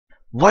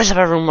What is up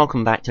everyone,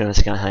 welcome back to another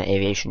Sky High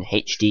Aviation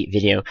HD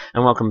video,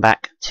 and welcome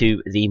back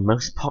to the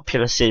most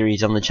popular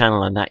series on the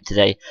channel. I'm back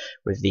today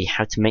with the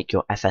how to make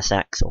your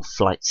FSX or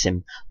flight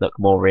sim look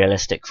more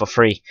realistic for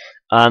free.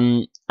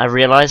 I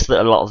realised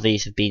that a lot of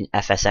these have been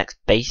FSX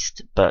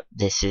based, but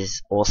this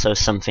is also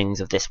some things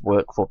of this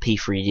work for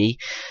P3D.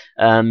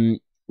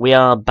 We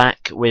are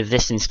back with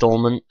this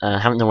installment.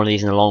 Haven't done one of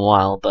these in a long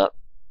while, but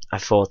I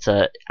thought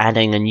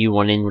adding a new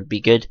one in would be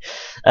good.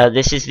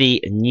 This is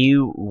the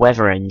new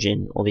weather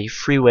engine, or the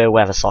freeware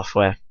weather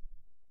software.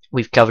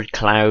 We've covered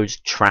clouds,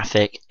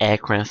 traffic,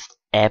 aircraft,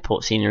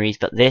 airport sceneries,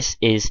 but this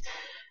is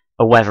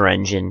a weather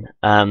engine,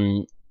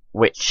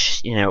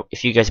 which, you know,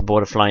 if you guys are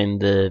bored of flying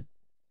the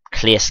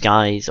clear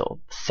skies or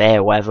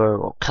fair weather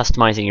or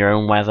customizing your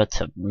own weather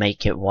to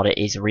make it what it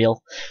is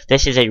real,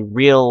 this is a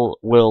real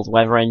world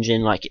weather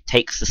engine. Like, it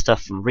takes the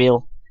stuff from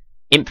real,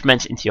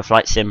 implements it into your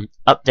flight sim,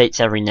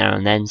 updates every now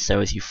and then, so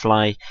as you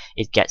fly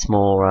it gets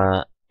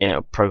more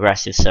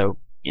progressive. So,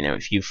 you know,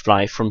 if you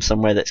fly from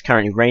somewhere that's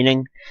currently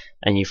raining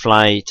and you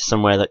fly to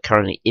somewhere that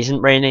currently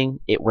isn't raining,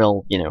 it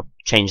will, you know,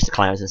 change the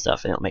clouds and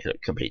stuff, and it'll make it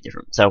look completely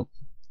different. So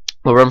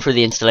we'll run through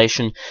the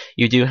installation.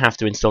 You do have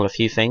to install a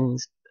few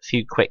things, a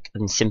few quick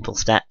and simple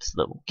steps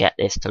that will get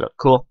this to look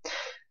cool.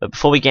 But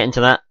before we get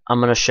into that, I'm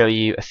going to show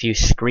you a few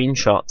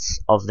screenshots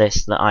of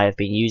this that I have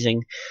been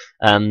using.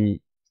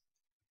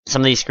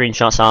 Some of these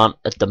screenshots aren't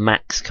at the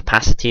max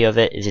capacity of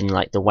it, is in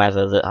like the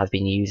weather that I've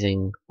been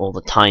using all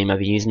the time. I've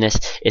been using this.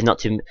 It's not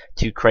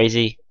too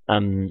crazy.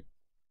 A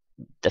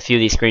few of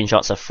these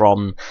screenshots are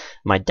from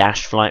my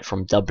dash flight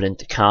from Dublin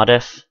to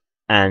Cardiff,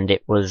 and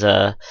it was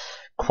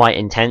quite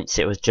intense.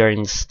 It was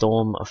during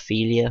Storm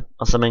Ophelia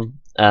or something,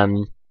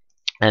 and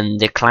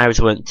the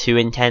clouds weren't too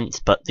intense,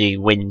 but the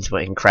winds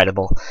were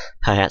incredible.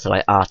 I had to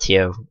like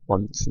RTO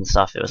once and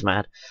stuff. It was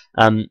mad.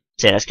 So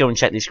yeah, let's go and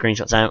check these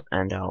screenshots out,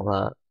 and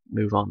I'll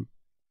move on.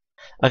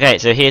 Okay,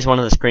 so here's one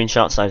of the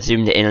screenshots. I've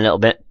zoomed it in a little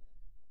bit,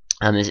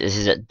 and this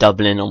is at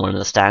Dublin on one of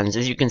the stands.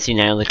 As you can see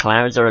now, the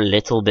clouds are a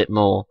little bit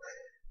more,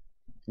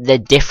 they're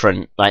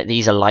different. Like,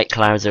 these are light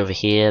clouds over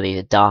here, these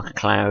are darker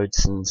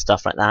clouds and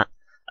stuff like that.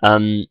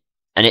 And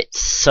it's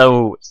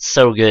so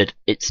good.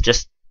 It's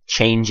just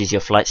changes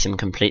your flight sim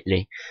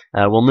completely.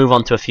 We'll move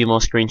on to a few more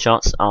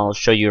screenshots. I'll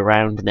show you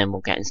around, and then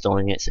we'll get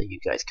installing it so you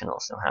guys can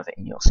also have it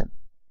in your sim.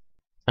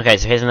 Okay,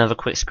 so here's another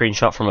quick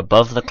screenshot from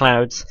above the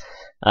clouds.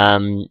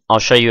 I'll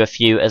show you a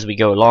few as we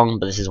go along,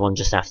 but this is one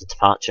just after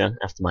departure,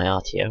 after my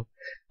RTO.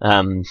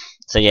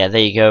 So yeah,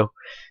 there you go.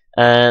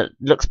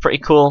 Looks pretty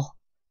cool.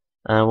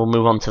 We'll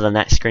move on to the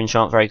next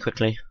screenshot very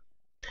quickly.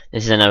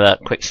 This is another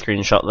quick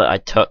screenshot that I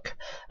took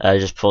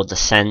just before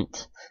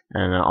descent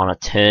and on a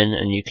turn,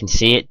 and you can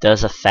see it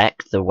does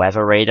affect the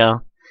weather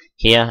radar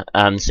here.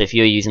 So if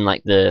you're using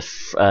like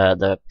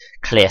the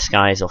clear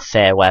skies or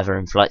fair weather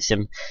in flight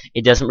sim,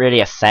 it doesn't really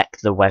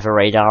affect the weather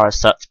radar as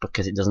such,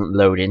 because it doesn't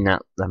load in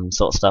that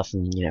sort of stuff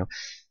and, you know,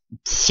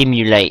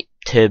 simulate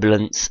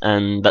turbulence.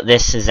 But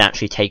this has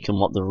actually taken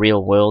what the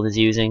real world is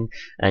using,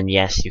 and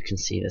yes, you can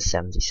see the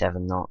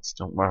 77 knots.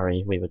 Don't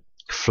worry, we were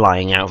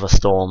flying out of a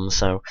storm,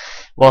 so it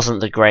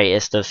wasn't the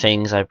greatest of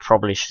things. I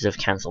probably should have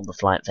cancelled the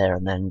flight there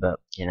and then, but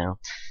you know,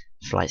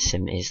 flight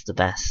sim is the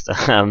best.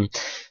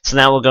 So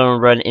now we'll go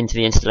and run into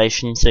the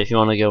installation. So if you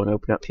want to go and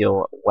open up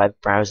your web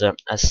browser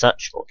as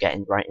such, we'll get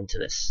right into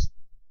this.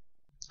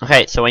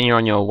 Okay, so when you're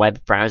on your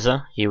web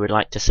browser, you would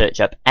like to search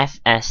up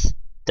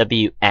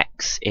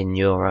FSWX in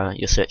your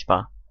search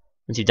bar.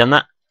 Once you've done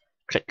that,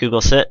 click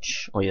Google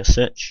search or your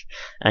search,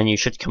 and you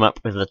should come up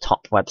with the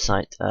top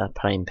website,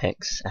 Plane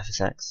Pics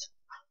FSX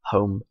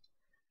Home.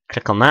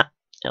 Click on that.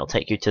 It'll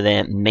take you to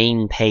their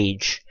main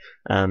page.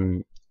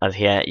 Of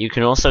here, you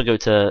can also go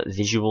to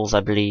visuals,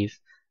 I believe,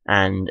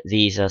 and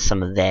these are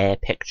some of their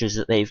pictures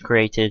that they've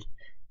created,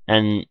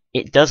 and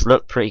it does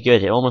look pretty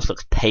good. It almost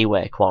looks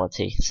payware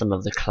quality, some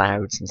of the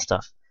clouds and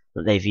stuff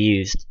that they've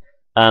used.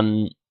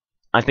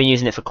 I've been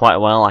using it for quite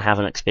a while. I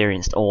haven't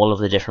experienced all of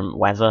the different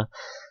weather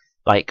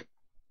like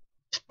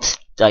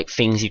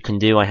things you can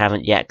do. I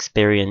haven't yet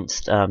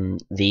experienced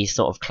these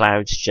sort of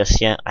clouds just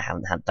yet. I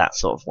haven't had that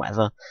sort of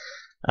weather.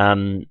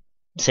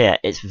 So yeah,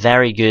 it's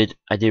very good.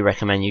 I do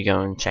recommend you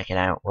go and check it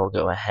out. We'll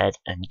go ahead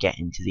and get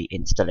into the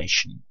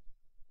installation.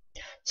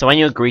 So when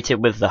you're greeted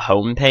with the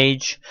home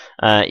page,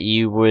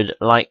 you would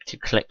like to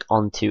click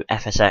onto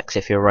FSX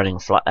if you're running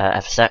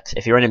FSX.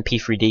 If you're running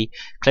P3D,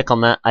 click on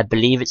that. I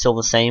believe it's all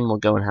the same. We'll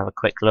go and have a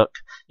quick look.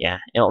 Yeah,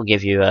 it'll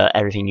give you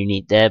everything you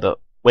need there, but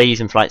we're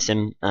using flight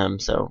sim,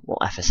 so we'll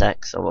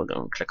FSX, so we'll go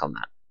and click on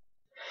that.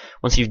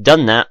 Once you've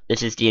done that,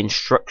 this is the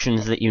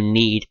instructions that you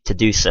need to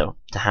do so,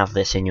 to have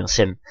this in your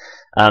sim.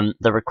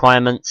 The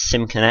requirements: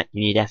 Sim Connect,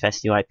 you need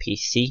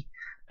FSUIPC,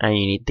 and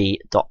you need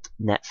the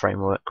 .NET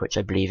framework, which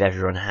I believe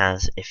everyone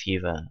has if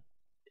you've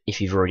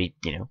already,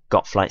 you know,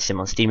 got Flight Sim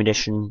on Steam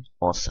Edition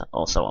or so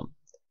on.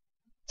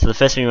 So the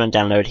first thing you want to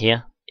download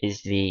here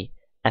is the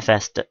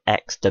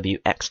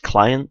FSXWX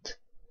client.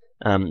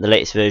 The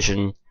latest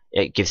version,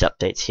 it gives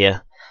updates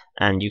here,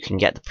 and you can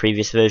get the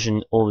previous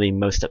version or the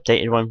most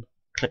updated one.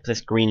 click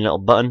this green little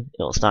button,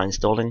 it'll start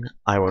installing.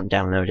 I won't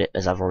download it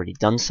as I've already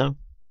done so.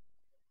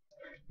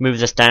 Move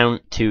this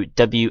down to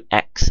wx.mapping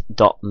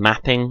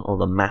or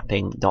the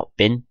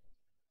mapping.bin.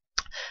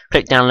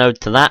 Click download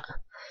to that,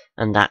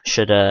 and that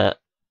should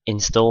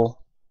install.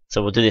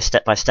 So we'll do this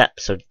step by step.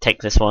 So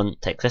take this one,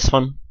 take this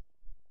one.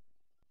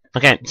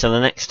 Okay, so the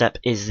next step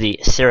is the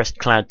Cirrus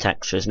cloud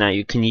textures. Now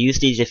you can use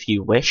these if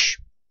you wish,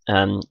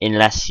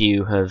 unless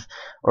you have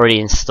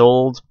already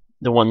installed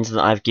the ones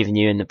that I've given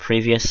you in the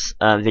previous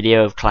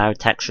video of cloud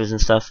textures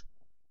and stuff.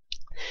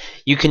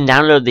 You can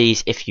download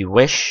these if you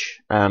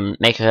wish.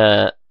 Make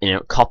a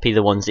copy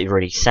the ones that you've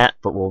already set,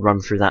 but we'll run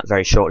through that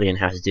very shortly and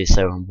how to do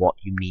so and what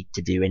you need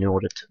to do in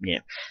order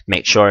to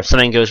make sure if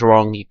something goes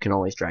wrong you can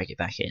always drag it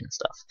back in and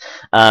stuff.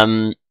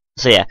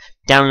 So yeah,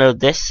 download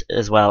this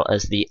as well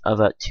as the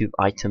other two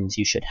items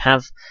you should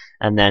have,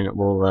 and then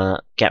we'll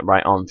get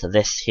right on to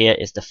this. Here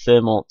is the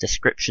thermal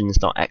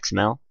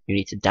descriptions.xml. You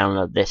need to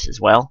download this as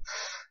well.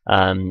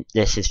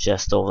 This is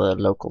just all the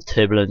local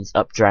turbulence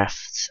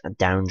updrafts and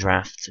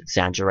downdrafts,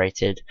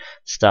 exaggerated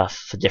stuff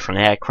for different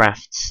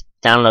aircrafts.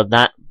 Download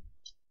that.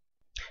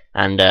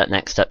 And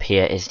next up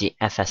here is the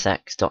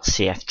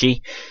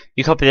FSX.CFG.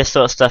 You copy this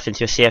sort of stuff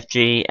into your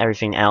CFG,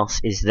 everything else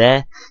is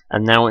there.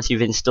 And now once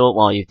you've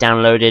installed, you've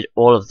downloaded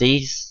all of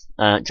these,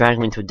 drag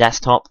them into a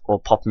desktop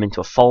or pop them into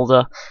a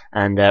folder,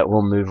 and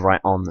we'll move right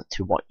on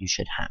to what you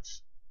should have.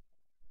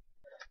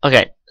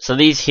 Okay, so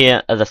these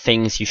here are the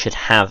things you should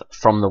have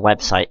from the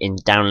website in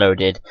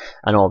downloaded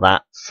and all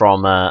that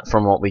from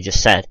what we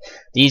just said.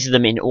 These are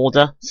them in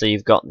order. So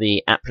you've got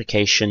the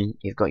application,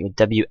 you've got your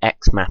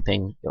WX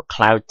mapping, your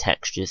cloud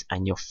textures,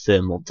 and your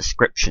thermal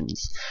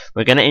descriptions.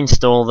 We're going to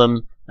install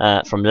them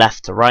from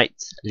left to right,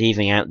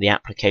 leaving out the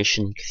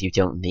application because you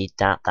don't need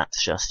that.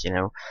 That's just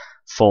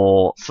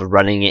for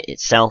running it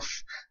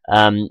itself.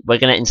 We're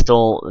going to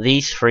install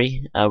these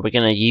three. We're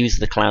going to use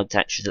the cloud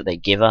textures that they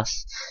give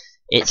us.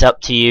 It's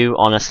up to you,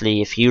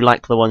 honestly. If you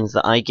like the ones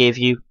that I gave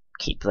you,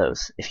 keep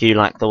those. If you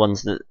like the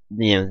ones that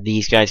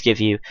these guys give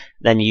you,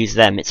 then use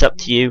them. It's up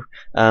to you.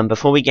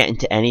 Before we get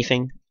into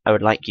anything, I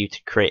would like you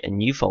to create a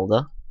new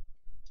folder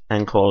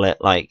and call it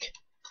like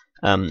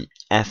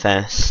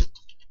FS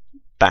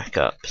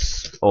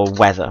backups or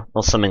weather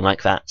or something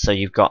like that. So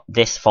you've got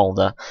this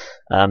folder.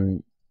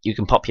 You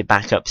can pop your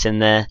backups in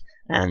there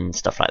and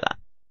stuff like that.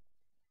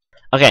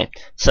 Okay,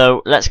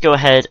 so let's go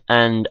ahead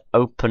and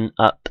open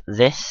up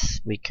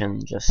this. We can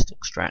just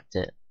extract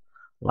it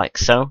like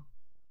so.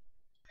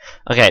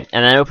 Okay,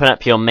 and then open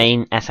up your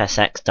main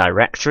FSX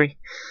directory.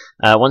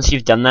 Once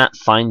you've done that,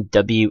 find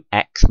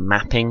WX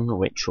mapping,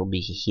 which will be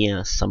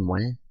here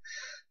somewhere.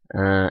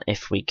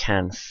 If we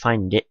can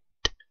find it.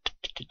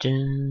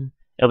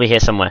 It'll be here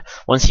somewhere.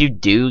 Once you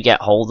do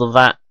get hold of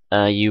that,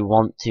 you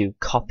want to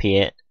copy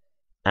it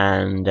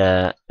and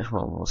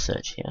we'll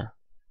search here.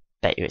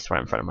 Bet you it's right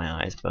in front of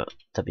my eyes, but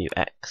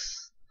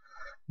WX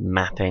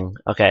mapping.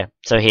 Okay,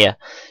 so here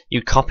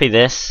you copy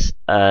this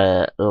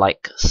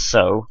like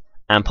so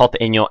and pop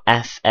it in your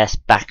FS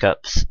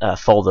backups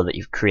folder that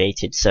you've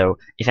created. So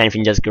if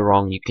anything does go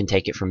wrong, you can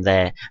take it from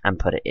there and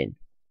put it in.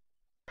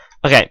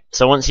 Okay,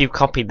 so once you've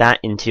copied that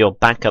into your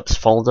backups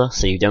folder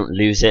so you don't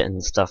lose it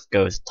and stuff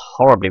goes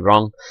horribly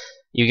wrong,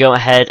 you go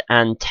ahead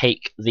and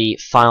take the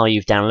file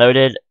you've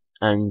downloaded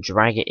and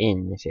drag it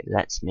in if it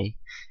lets me.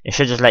 It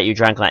should just let you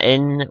drag that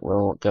in.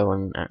 We'll go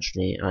and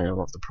actually, I know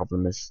what the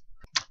problem is.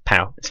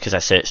 Pow, it's because I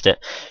searched it.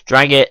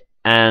 Drag it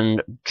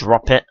and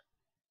drop it,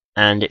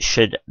 and it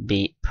should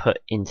be put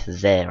into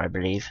there, I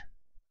believe.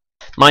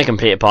 My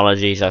complete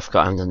apologies, I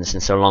forgot I haven't done this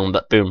in so long,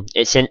 but boom,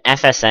 it's in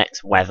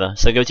FSX weather.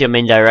 So go to your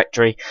main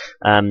directory,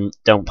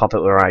 don't pop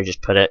it where I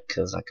just put it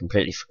because I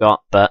completely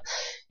forgot, but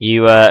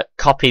you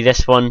copy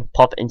this one,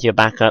 pop it into your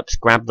backups,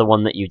 grab the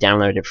one that you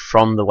downloaded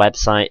from the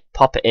website,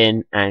 pop it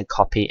in, and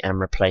copy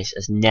and replace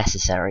as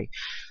necessary.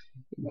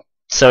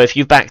 So if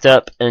you've backed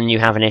up and you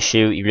have an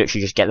issue, you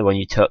literally just get the one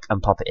you took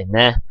and pop it in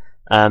there.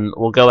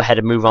 We'll go ahead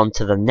and move on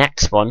to the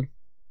next one,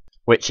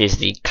 which is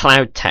the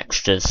cloud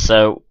textures.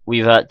 So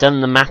we've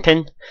done the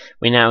mapping,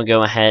 we now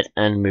go ahead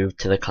and move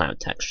to the cloud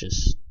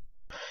textures.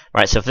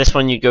 Right, so for this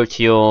one you go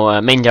to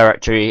your main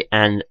directory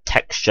and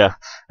texture,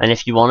 and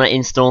if you want to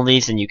install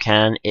these then you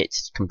can.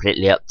 It's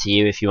completely up to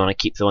you. If you want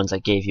to keep the ones I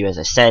gave you as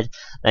I said,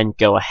 then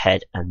go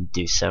ahead and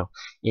do so.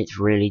 It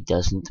really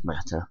doesn't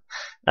matter.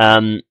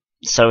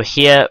 So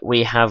here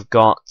we have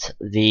got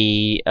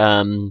the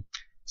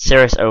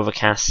Cirrus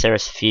Overcast,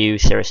 Cirrus Few,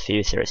 Cirrus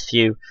Few, Cirrus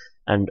Few,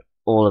 and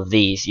all of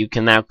these. You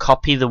can now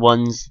copy the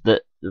ones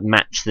that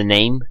match the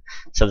name,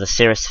 so the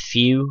Cirrus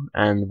Few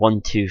and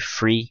 1, 2,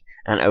 3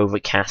 and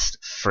Overcast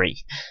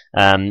 3.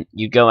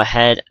 You go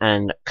ahead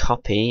and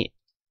copy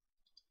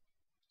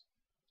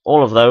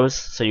all of those,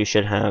 so you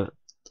should have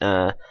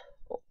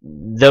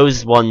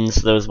those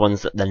ones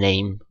that the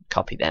name,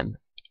 copy them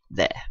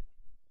there.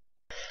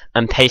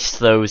 And paste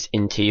those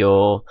into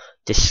your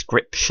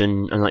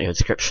description, not your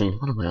description,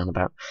 what am I on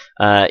about?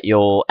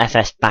 Your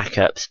FS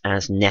backups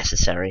as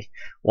necessary.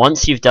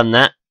 Once you've done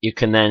that, you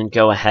can then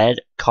go ahead,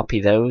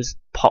 copy those,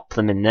 pop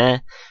them in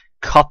there,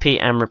 copy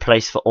and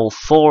replace for all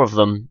 4 of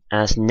them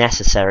as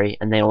necessary,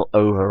 and they will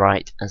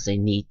overwrite as they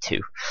need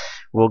to.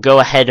 We'll go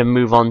ahead and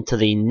move on to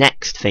the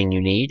next thing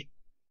you need,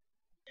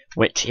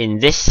 which in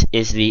this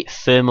is the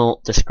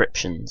thermal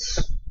descriptions.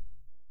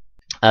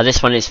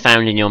 This one is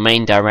found in your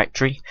main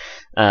directory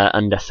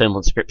under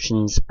thermal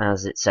descriptions,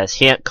 as it says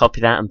here.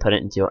 Copy that and put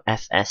it into your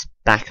FS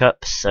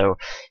backup, so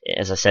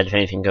as I said, if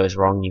anything goes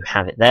wrong you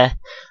have it there.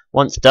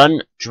 Once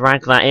done,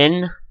 drag that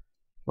in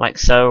like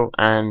so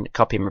and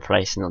copy and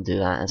replace, and it'll do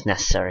that as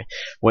necessary,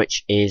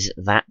 which is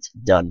that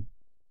done.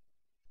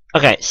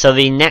 Okay, so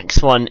the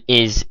next one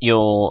is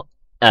your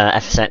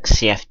FSX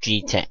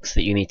CFG text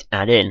that you need to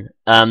add in.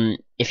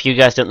 If you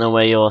guys don't know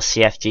where your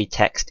CFG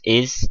text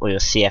is, or your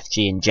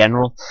CFG in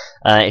general,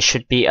 it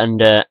should be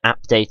under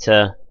App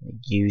Data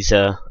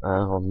User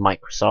on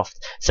Microsoft.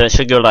 So it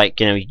should go like,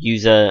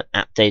 User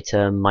App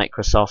Data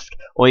Microsoft,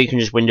 or you can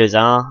just Windows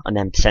R and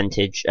then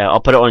percentage.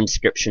 I'll put it on in the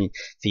description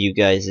for you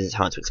guys. It's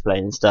hard to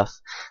explain and stuff.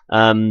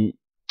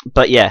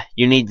 But yeah,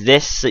 you need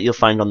this that you'll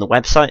find on the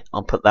website.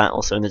 I'll put that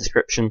also in the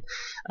description.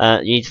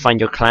 You need to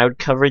find your cloud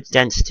coverage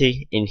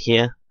density in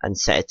here and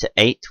set it to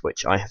 8,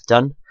 which I have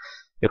done.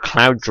 Your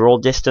cloud draw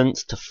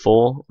distance to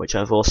 4, which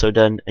I've also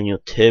done, and your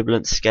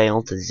turbulence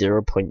scale to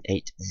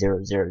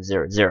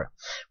 0.80000,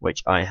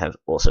 which I have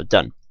also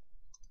done.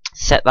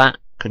 Set that,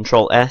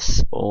 Control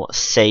S or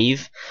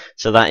save.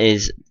 So that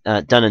is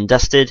done and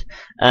dusted,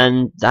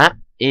 and that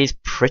is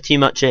pretty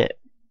much it.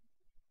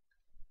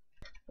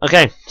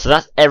 Okay, so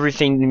that's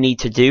everything you need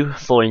to do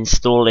for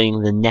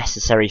installing the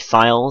necessary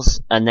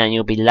files, and then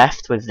you'll be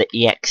left with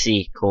the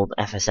exe called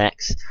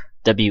FSX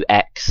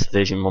WX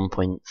version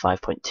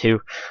 1.5.2,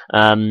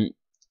 and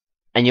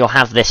you'll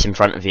have this in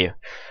front of you.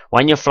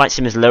 When your flight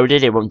sim is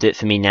loaded, it won't do it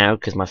for me now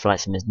because my flight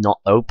sim is not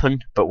open,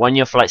 but when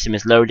your flight sim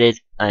is loaded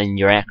and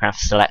your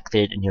aircraft is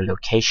selected and your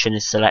location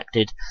is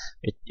selected,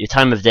 your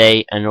time of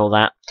day and all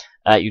that,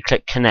 you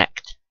click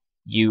connect.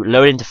 You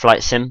load into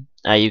flight sim.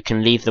 You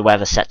can leave the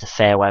weather set to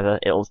fair weather.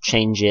 It will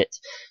change it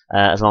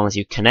as long as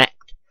you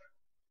connect,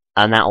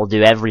 and that will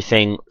do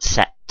everything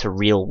set to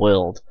real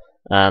world.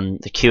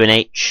 The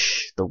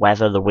QNH, the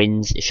weather, the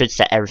winds, it should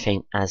set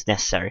everything as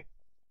necessary.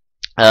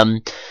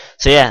 So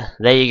yeah,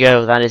 there you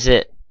go, that is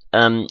it.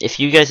 If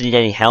you guys need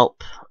any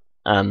help,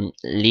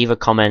 leave a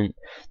comment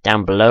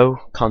down below,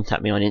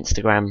 contact me on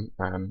Instagram,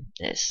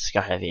 it's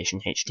Sky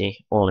Aviation HD,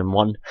 all in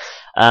one,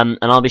 and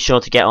I'll be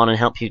sure to get on and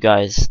help you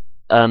guys.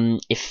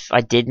 If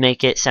I did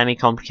make it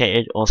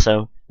semi-complicated,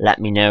 also let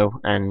me know,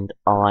 and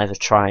I'll either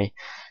try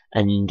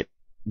and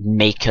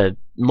make a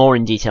more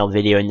in detail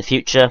video in the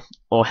future,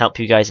 or help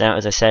you guys out,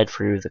 as I said,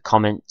 through the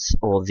comments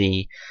or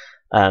the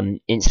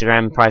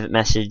Instagram private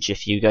message.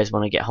 If you guys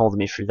want to get hold of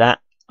me through that,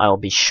 I'll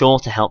be sure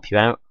to help you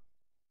out.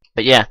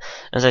 But yeah,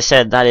 as I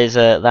said, that is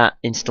that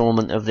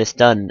installment of this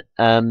done.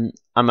 I'm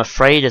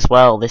afraid as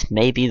well this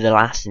may be the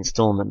last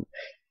installment.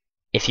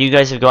 If you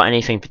guys have got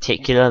anything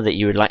particular that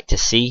you would like to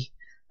see,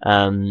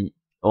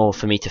 or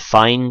for me to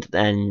find,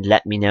 then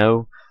let me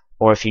know.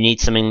 Or if you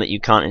need something that you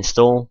can't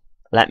install,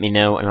 let me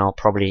know, and I'll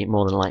probably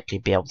more than likely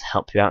be able to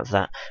help you out with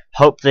that.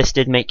 Hope this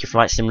did make your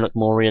flight sim look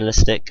more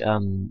realistic.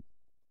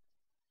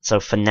 So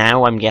for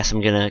now, I guess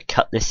I'm gonna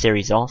cut this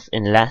series off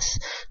unless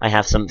I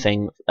have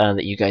something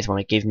that you guys want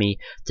to give me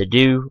to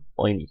do,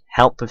 or you need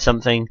help with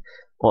something,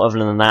 or other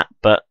than that.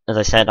 But as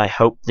I said, I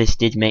hope this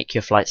did make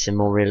your flight sim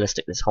more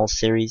realistic, this whole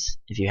series.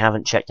 If you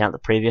haven't checked out the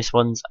previous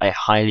ones, I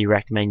highly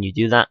recommend you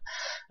do that,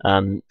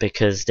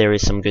 because there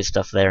is some good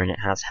stuff there and it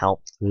has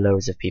helped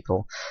loads of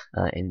people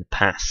in the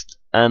past.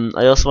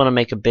 I also want to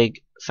make a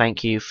big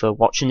thank you for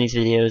watching these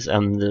videos,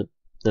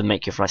 the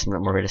make your flight sim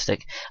look more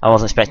realistic. I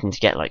wasn't expecting to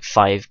get like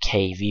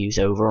 5k views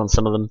over on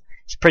some of them.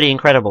 It's pretty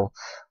incredible.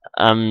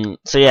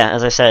 So yeah,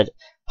 as I said,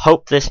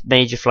 hope this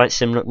made your flight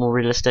sim look more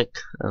realistic.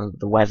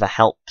 The weather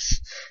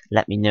helps.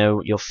 Let me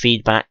know your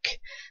feedback,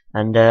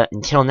 and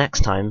until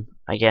next time,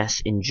 I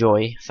guess,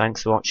 enjoy.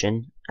 Thanks for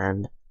watching,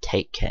 and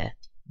take care.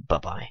 Bye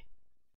bye.